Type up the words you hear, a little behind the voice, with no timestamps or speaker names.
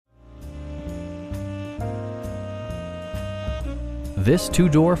This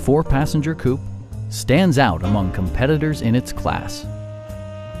two-door, four-passenger coupe stands out among competitors in its class.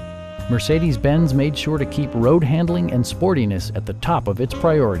 Mercedes-Benz made sure to keep road handling and sportiness at the top of its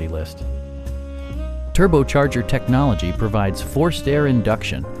priority list. Turbocharger technology provides forced air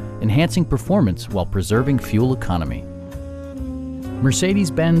induction, enhancing performance while preserving fuel economy.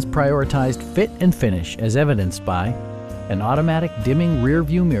 Mercedes-Benz prioritized fit and finish as evidenced by an automatic dimming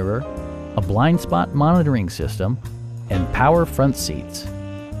rear-view mirror, a blind spot monitoring system, and power front seats.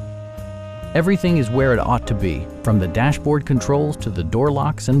 Everything is where it ought to be, from the dashboard controls to the door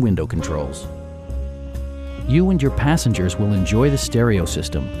locks and window controls. You and your passengers will enjoy the stereo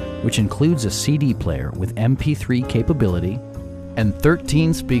system, which includes a CD player with MP3 capability and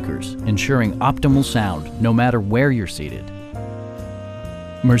 13 speakers, ensuring optimal sound no matter where you're seated.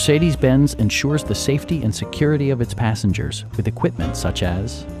 Mercedes-Benz ensures the safety and security of its passengers with equipment such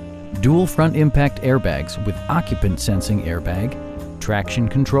as dual front impact airbags with occupant sensing airbag, traction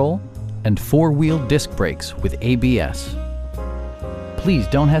control, and four-wheel disc brakes with ABS. Please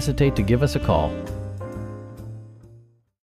don't hesitate to give us a call.